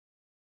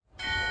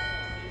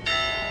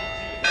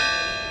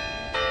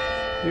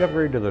The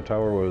upgrade to the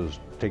tower was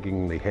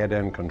taking the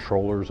head-end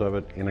controllers of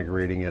it,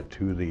 integrating it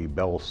to the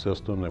Bell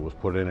system that was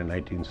put in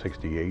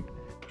 1968.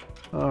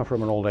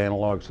 From an old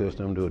analog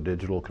system to a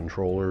digital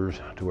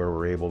controllers to where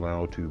we're able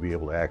now to be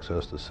able to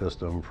access the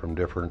system from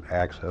different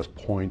access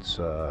points.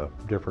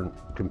 Different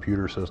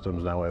computer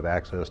systems now have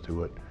access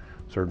to it.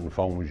 Certain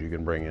phones you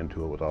can bring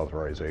into it with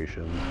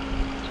authorization.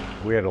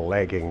 We had a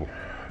lagging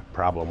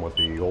problem with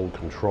the old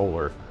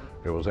controller.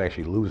 It was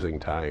actually losing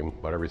time,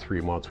 but every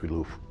 3 months we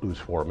lose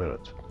 4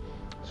 minutes.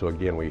 So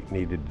again, we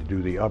needed to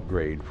do the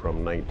upgrade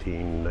from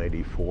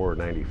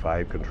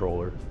 1994-95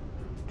 controller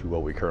to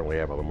what we currently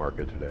have on the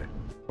market today.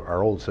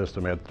 Our old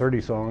system had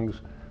 30 songs.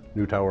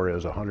 New tower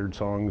has 100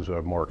 songs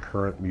of more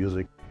current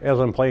music. As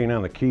I'm playing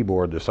on the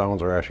keyboard, the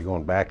sounds are actually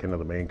going back into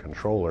the main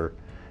controller.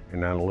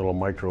 And on the little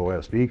micro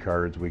SD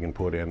cards we can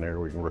put in there,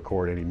 we can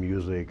record any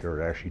music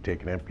or actually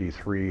take an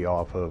MP3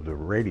 off of the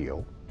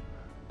radio,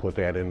 put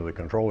that into the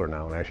controller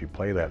now and actually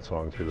play that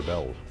song through the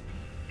bells.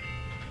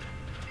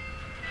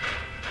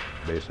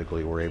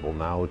 Basically, we're able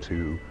now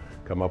to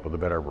come up with a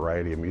better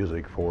variety of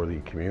music for the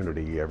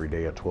community. Every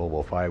day at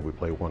 12:05 we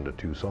play 1 to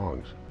 2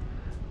 songs.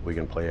 We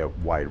can play a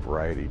wide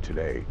variety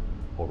today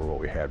over what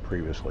we had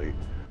previously.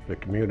 The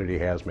community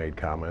has made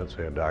comments,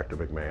 and Dr.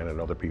 McMahon and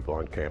other people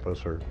on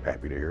campus are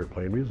happy to hear it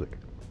playing music.